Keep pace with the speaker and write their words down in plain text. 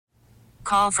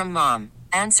Call from mom.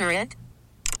 Answer it.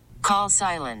 Call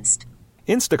silenced.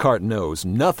 Instacart knows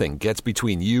nothing gets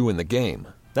between you and the game.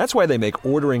 That's why they make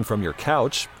ordering from your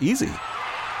couch easy.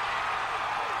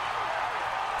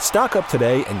 Stock up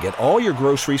today and get all your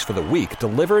groceries for the week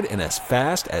delivered in as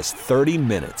fast as 30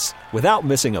 minutes without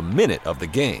missing a minute of the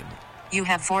game. You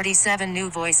have 47 new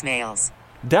voicemails.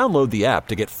 Download the app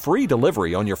to get free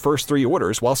delivery on your first 3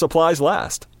 orders while supplies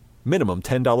last. Minimum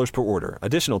 $10 per order.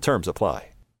 Additional terms apply.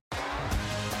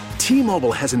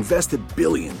 T-Mobile has invested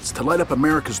billions to light up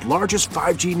America's largest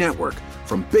 5G network,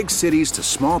 from big cities to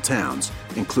small towns,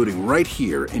 including right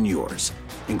here in yours.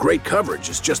 And great coverage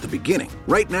is just the beginning.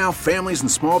 Right now, families and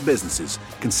small businesses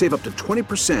can save up to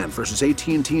 20% versus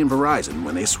AT&T and Verizon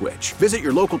when they switch. Visit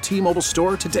your local T-Mobile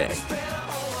store today.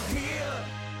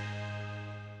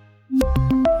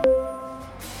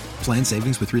 Plan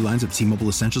savings with 3 lines of T-Mobile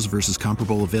Essentials versus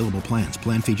comparable available plans.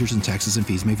 Plan features and taxes and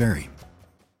fees may vary.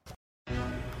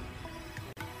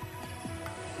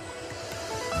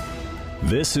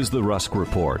 This is The Rusk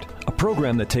Report, a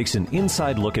program that takes an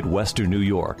inside look at Western New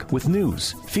York with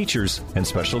news, features, and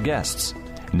special guests.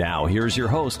 Now, here's your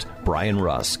host, Brian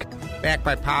Rusk. Back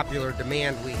by popular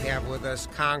demand, we have with us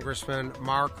Congressman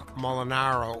Mark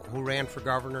Molinaro, who ran for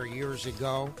governor years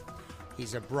ago.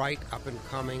 He's a bright,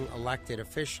 up-and-coming elected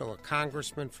official, a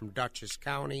congressman from Dutchess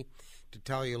County. To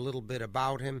tell you a little bit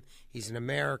about him, he's an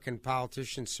American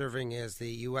politician serving as the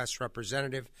U.S.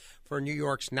 representative for New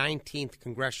York's 19th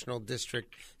congressional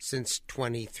district since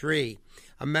 23.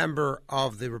 A member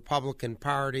of the Republican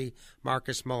Party,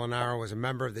 Marcus Molinaro was a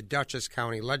member of the Dutchess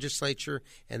County Legislature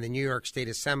and the New York State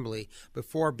Assembly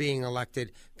before being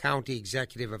elected county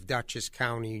executive of Dutchess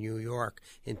County, New York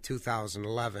in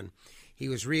 2011. He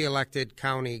was reelected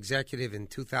county executive in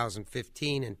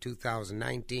 2015 and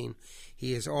 2019.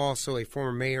 He is also a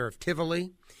former mayor of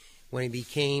Tivoli when he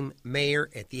became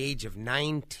mayor at the age of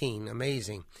 19.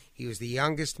 Amazing. He was the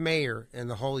youngest mayor in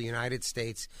the whole United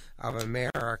States of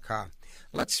America.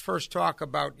 Let's first talk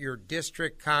about your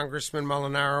district, Congressman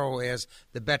Molinaro, as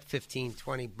the Bet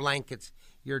 1520 blankets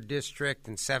your district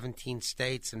in 17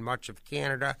 states and much of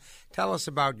Canada. Tell us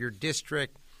about your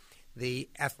district, the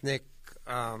ethnic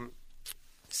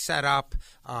set up,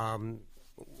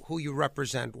 who you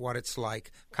represent, what it's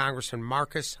like. Congressman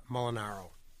Marcus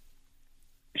Molinaro.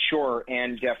 Sure,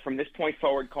 and from this point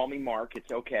forward, call me Mark. It's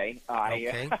okay.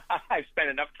 I've spent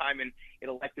enough time in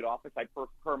elected office. I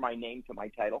prefer my name to my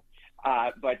title,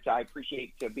 but I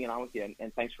appreciate being on with you,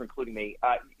 and thanks for including me.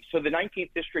 So the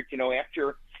 19th District,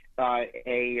 after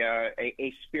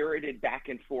a spirited back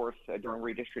and forth during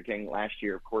redistricting last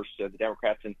year, of course, the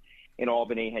Democrats in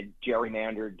Albany had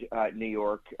gerrymandered New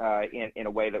York in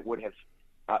a way that would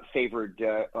have favored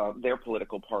their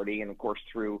political party. And, of course,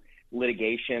 through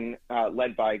litigation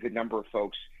led by a good number of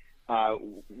folks,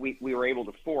 we were able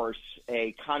to force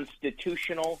a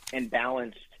constitutional and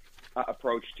balanced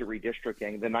approach to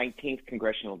redistricting. The 19th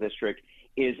Congressional District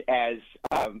is as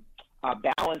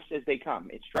balanced as they come.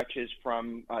 It stretches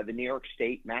from the New York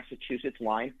State-Massachusetts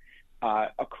line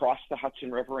across the Hudson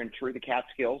River and through the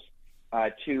Catskills,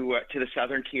 to the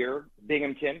southern tier,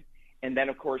 Binghamton, and then,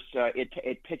 of course,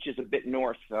 it pitches a bit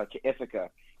north to Ithaca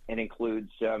and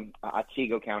includes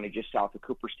Otsego County, just south of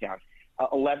Cooperstown.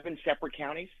 11 separate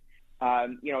counties.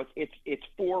 It's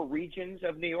 4 regions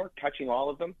of New York, touching all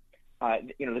of them.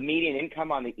 The median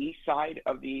income on the east side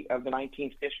of the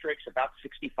 19th district is about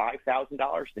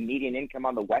 $65,000. The median income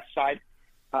on the west side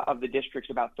of the district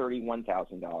is about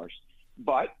 $31,000.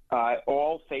 But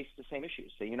all face the same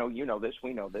issues. So, you know this,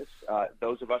 we know this.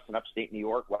 Those of us in upstate New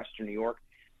York, western New York,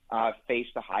 face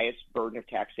the highest burden of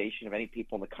taxation of any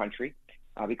people in the country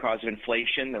because of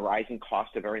inflation, the rising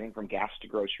cost of everything from gas to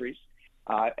groceries.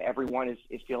 Everyone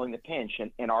is feeling the pinch,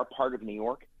 and our part of New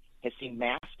York has seen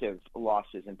massive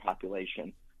losses in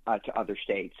population to other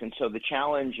states. And so the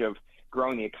challenge of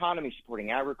growing the economy,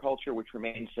 supporting agriculture, which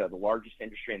remains the largest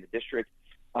industry in the district,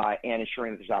 and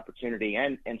ensuring that there's opportunity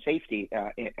and safety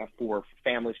for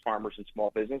families, farmers, and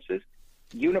small businesses.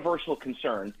 Universal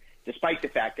concern, despite the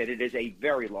fact that it is a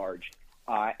very large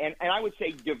and I would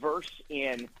say diverse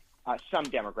in some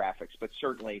demographics, but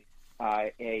certainly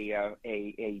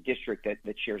a district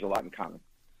that shares a lot in common.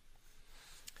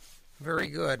 Very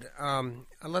good.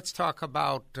 Let's talk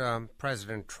about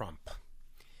President Trump.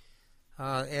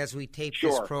 As we tape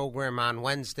this program on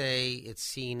Wednesday, it's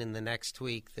seen in the next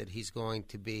week that he's going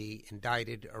to be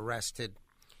indicted, arrested,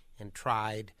 and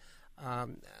tried.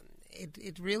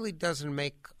 It really doesn't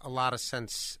make a lot of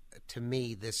sense to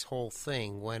me, this whole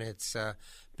thing, when it's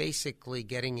basically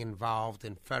getting involved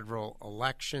in federal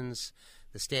elections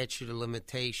The statute of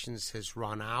limitations has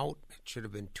run out. It should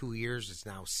have been 2 years. It's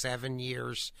now 7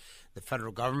 years. The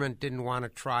federal government didn't want to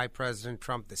try President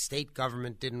Trump. The state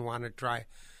government didn't want to try.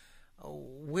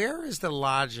 Where is the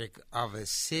logic of a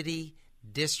city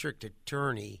district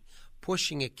attorney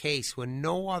pushing a case when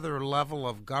no other level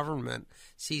of government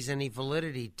sees any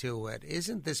validity to it?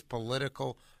 Isn't this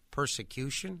political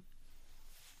persecution?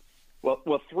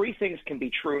 Well, three things can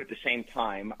be true at the same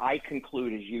time. I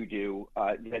conclude, as you do,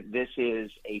 that this is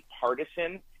a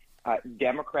partisan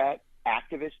Democrat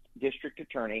activist district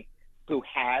attorney who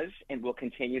has and will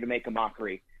continue to make a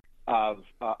mockery of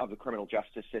the criminal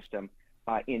justice system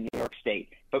in New York State.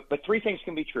 But three things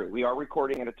can be true. We are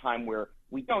recording at a time where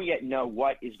we don't yet know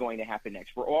what is going to happen next.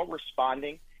 We're all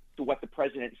responding to what the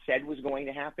president said was going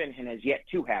to happen and has yet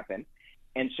to happen.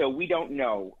 And so we don't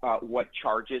know what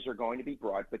charges are going to be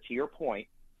brought. But to your point,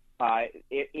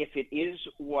 if it is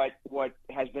what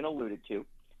has been alluded to,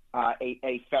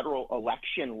 a federal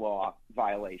election law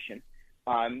violation,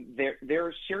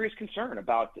 there's serious concern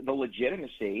about the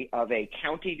legitimacy of a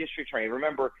county district attorney.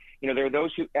 Remember, there are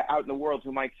those who out in the world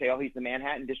who might say, oh, he's the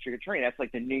Manhattan district attorney. That's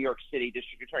like the New York City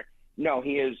district attorney. No,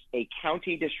 he is a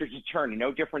county district attorney,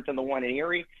 no different than the one in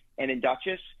Erie and in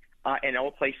Dutchess and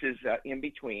all places in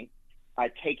between.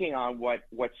 Taking on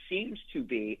what seems to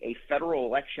be a federal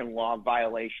election law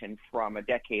violation from a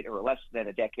decade or less than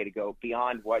a decade ago,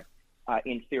 beyond what,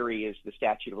 in theory, is the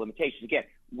statute of limitations. Again,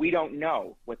 we don't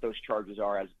know what those charges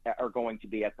are going to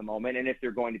be at the moment, and if they're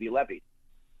going to be levied.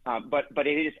 But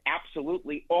it is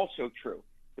absolutely also true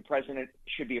the president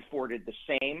should be afforded the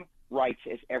same rights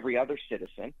as every other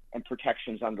citizen and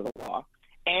protections under the law.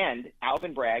 And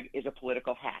Alvin Bragg is a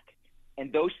political hack,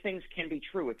 and those things can be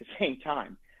true at the same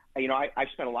time. I've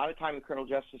spent a lot of time in the criminal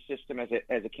justice system as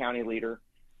a county leader.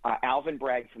 Alvin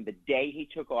Bragg, from the day he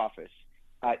took office,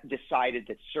 decided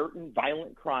that certain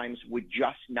violent crimes would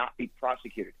just not be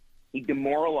prosecuted. He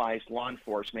demoralized law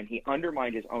enforcement. He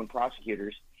undermined his own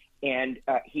prosecutors. And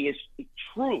he has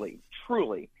truly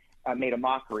made a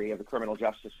mockery of the criminal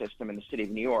justice system in the city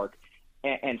of New York.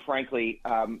 And frankly,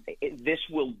 this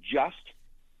will just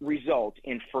result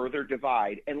in further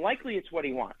divide. And likely it's what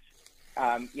he wants.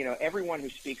 Everyone who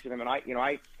speaks of him, and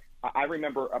I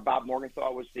remember Bob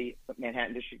Morgenthau was the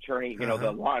Manhattan district attorney,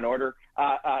 the Law and Order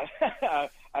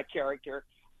character.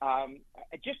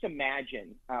 Just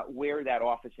imagine where that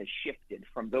office has shifted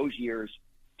from those years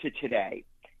to today,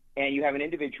 and you have an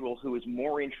individual who is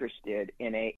more interested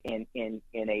in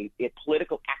a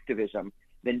political activism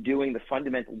than doing the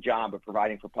fundamental job of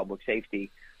providing for public safety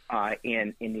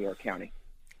in New York County.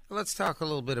 Let's talk a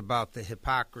little bit about the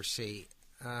hypocrisy.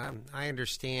 I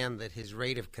understand that his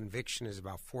rate of conviction is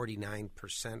about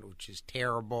 49%, which is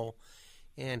terrible,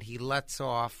 and he lets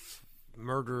off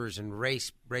murderers and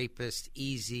rapists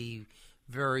easy,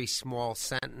 very small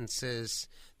sentences.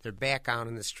 They're back out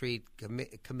in the street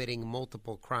committing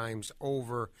multiple crimes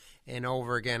over and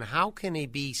over again. How can he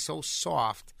be so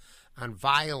soft on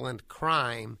violent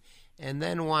crime and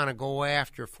then want to go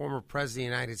after former President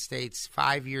of the United States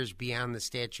 5 years beyond the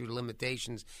statute of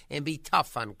limitations and be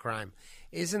tough on crime?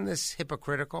 Isn't this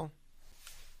hypocritical?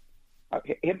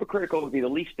 Hypocritical would be the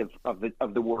least of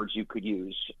the words you could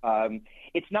use.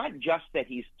 It's not just that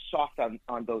he's soft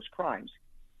on those crimes.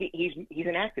 He's an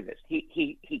activist.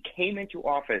 He came into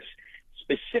office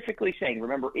specifically saying,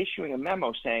 remember, issuing a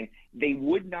memo saying they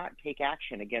would not take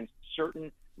action against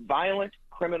certain violent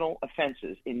criminal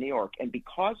offenses in New York. And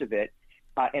because of it,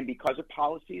 and because of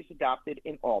policies adopted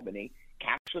in Albany,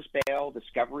 cashless bail,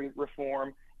 discovery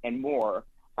reform, and more,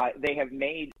 they have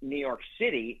made New York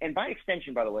City, and by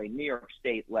extension, by the way, New York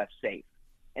State, less safe.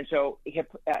 And so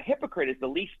hypocrite is the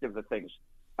least of the things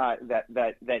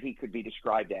that he could be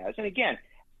described as. And again,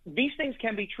 these things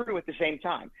can be true at the same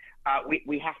time.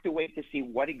 We have to wait to see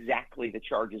what exactly the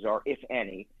charges are, if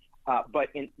any. But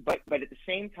at the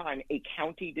same time, a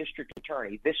county district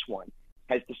attorney, this one,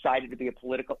 has decided to be a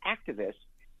political activist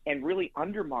and really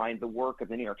undermine the work of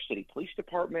the New York City Police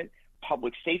Department,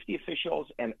 public safety officials,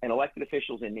 and elected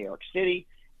officials in New York City,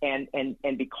 and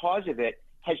because of it,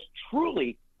 has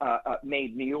truly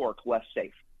made New York less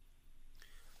safe.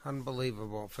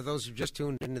 Unbelievable. For those who just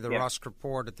tuned into the Rusk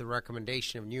Report at the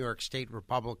recommendation of New York State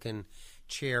Republican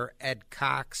Chair Ed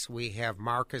Cox, we have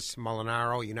Marcus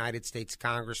Molinaro, United States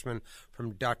Congressman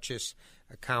from Dutchess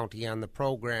County, on the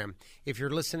program. If you're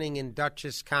listening in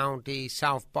Dutchess County,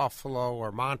 South Buffalo,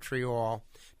 or Montreal,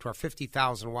 to our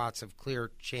 50,000 watts of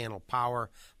clear channel power,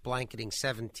 blanketing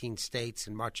 17 states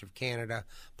and much of Canada,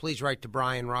 please write to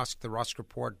Brian Rusk, The Rusk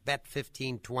Report, Bet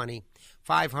 1520,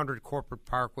 500 Corporate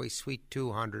Parkway, Suite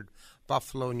 200,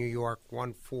 Buffalo, New York,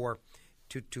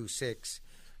 14226.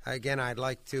 Again, I'd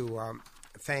like to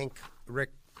thank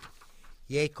Rick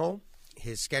Yakel,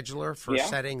 his scheduler, for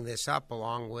setting this up,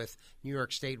 along with New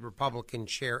York State Republican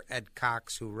Chair Ed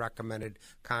Cox, who recommended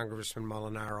Congressman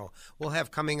Molinaro. We'll have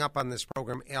coming up on this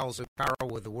program Al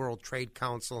Zucaro with the World Trade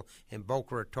Council in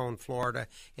Boca Raton, Florida,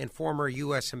 and former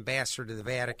U.S. Ambassador to the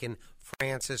Vatican,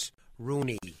 Francis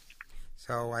Rooney.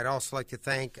 So I'd also like to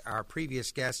thank our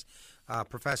previous guest,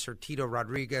 Professor Tito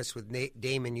Rodriguez with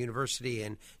Damon University,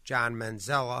 and John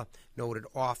Manzella, noted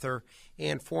author,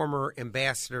 and former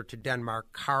ambassador to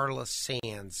Denmark, Carla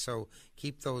Sands. So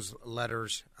keep those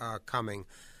letters coming.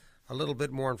 A little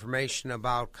bit more information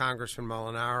about Congressman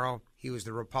Molinaro. He was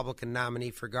the Republican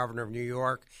nominee for governor of New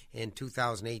York in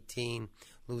 2018,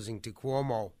 losing to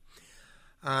Cuomo.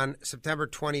 On September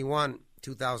 21,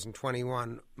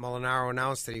 2021, Molinaro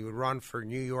announced that he would run for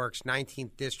New York's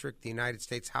 19th District, the United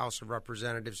States House of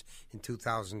Representatives, in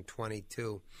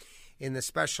 2022. In the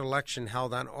special election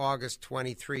held on August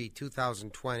 23,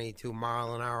 2022,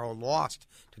 Molinaro lost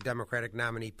to Democratic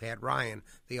nominee Pat Ryan,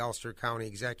 the Ulster County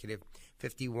executive,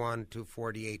 51 to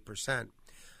 48%.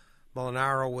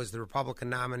 Molinaro was the Republican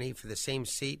nominee for the same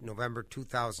seat in November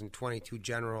 2022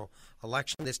 general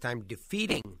election, this time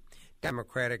defeating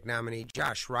Democratic nominee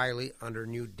Josh Riley under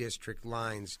new district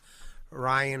lines.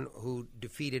 Ryan, who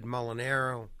defeated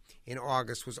Molinaro in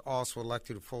August, was also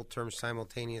elected to full term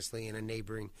simultaneously in a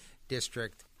neighboring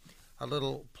district. A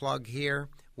little plug here.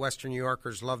 Western New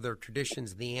Yorkers love their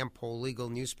traditions. The Ampo Legal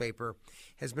newspaper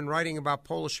has been writing about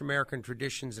Polish-American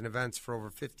traditions and events for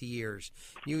over 50 years.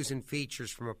 News and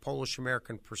features from a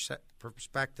Polish-American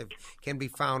perspective can be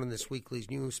found in this weekly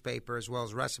newspaper, as well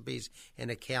as recipes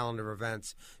and a calendar of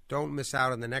events. Don't miss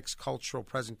out on the next cultural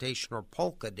presentation or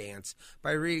polka dance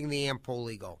by reading the Ampo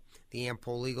Legal. The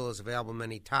Ampo Legal is available in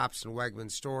many Tops and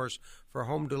Wegmans stores. For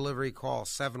home delivery, call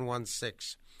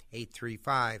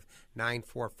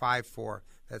 716-835-9454.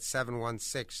 That's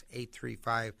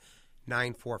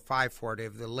 716-835-9454 to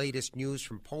have the latest news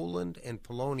from Poland and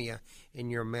Polonia in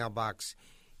your mailbox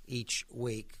each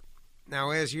week.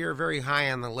 Now, as you're very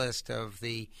high on the list of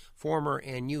the former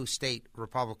and new state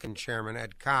Republican chairman,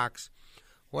 Ed Cox,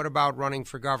 what about running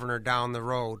for governor down the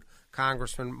road,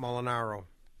 Congressman Molinaro?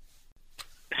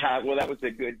 Well, that was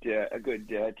a good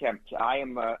attempt.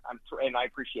 And I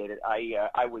appreciate it.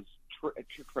 I was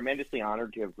tremendously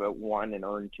honored to have won and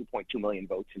earned 2.2 million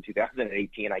votes in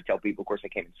 2018. I tell people, of course, I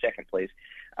came in second place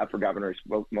for governor, as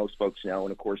most folks know.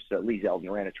 And, of course, Lee Zeldin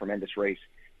ran a tremendous race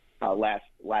last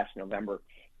November.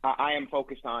 I am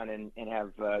focused on and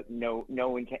have no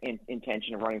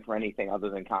intention of running for anything other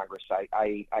than Congress.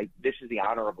 This is the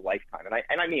honor of a lifetime, and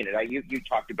I mean it. You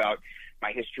talked about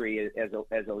my history as a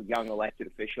young elected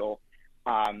official.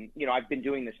 I've been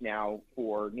doing this now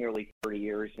for nearly 30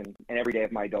 years, and every day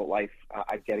of my adult life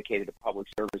I've dedicated to public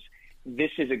service. This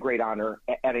is a great honor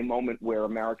at a moment where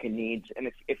America needs,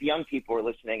 and if young people are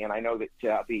listening, and I know that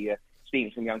I'll be speaking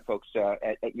to some young folks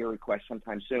at your request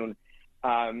sometime soon,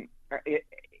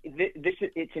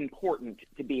 it's important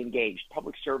to be engaged.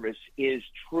 Public service is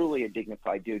truly a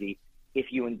dignified duty if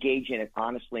you engage in it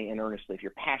honestly and earnestly, if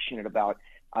you're passionate about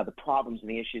the problems and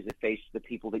the issues that face the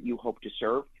people that you hope to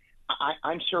serve.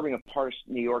 I'm serving a part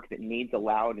of New York that needs a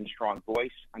loud and strong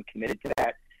voice. I'm committed to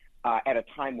that at a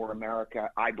time where America,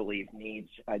 I believe, needs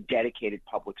dedicated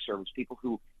public service, people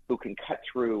who can cut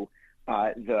through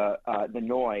the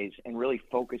noise and really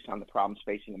focus on the problems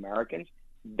facing Americans.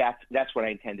 That's what I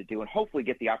intend to do, and hopefully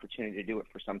get the opportunity to do it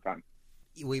for some time.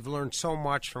 We've learned so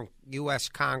much from U.S.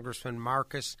 Congressman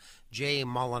Marcus J.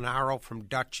 Molinaro from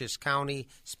Dutchess County.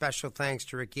 Special thanks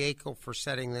to Rick Yakel for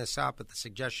setting this up at the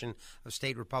suggestion of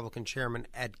State Republican Chairman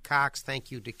Ed Cox.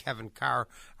 Thank you to Kevin Carr,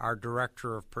 our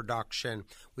Director of Production.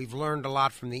 We've learned a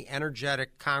lot from the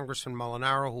energetic Congressman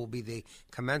Molinaro, who will be the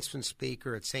commencement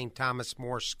speaker at St. Thomas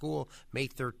More School May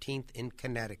 13th in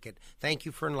Connecticut. Thank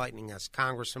you for enlightening us,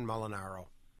 Congressman Molinaro.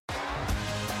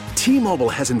 T-Mobile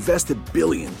has invested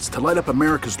billions to light up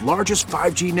America's largest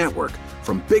 5G network,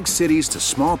 from big cities to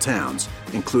small towns,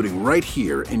 including right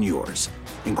here in yours.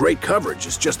 And great coverage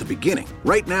is just the beginning.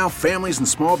 Right now, families and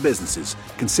small businesses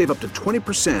can save up to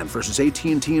 20% versus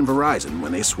AT&T and Verizon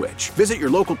when they switch. Visit your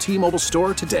local T-Mobile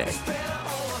store today.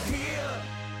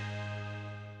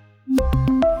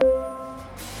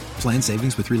 Plan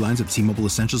savings with 3 lines of T-Mobile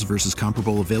Essentials versus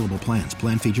comparable available plans.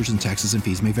 Plan features and taxes and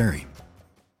fees may vary.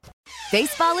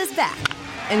 Baseball is back,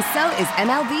 and so is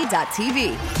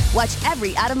MLB.tv. Watch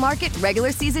every out-of-market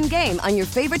regular season game on your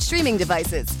favorite streaming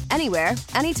devices, anywhere,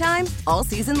 anytime, all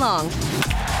season long.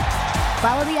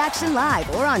 Follow the action live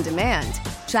or on demand.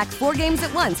 Track 4 games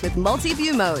at once with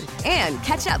multi-view mode and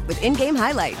catch up with in-game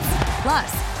highlights.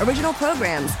 Plus, original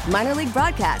programs, minor league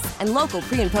broadcasts, and local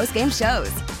pre- and post-game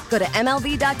shows. Go to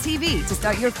MLB.tv to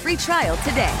start your free trial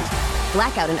today.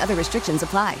 Blackout and other restrictions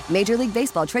apply. Major League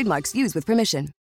Baseball trademarks used with permission.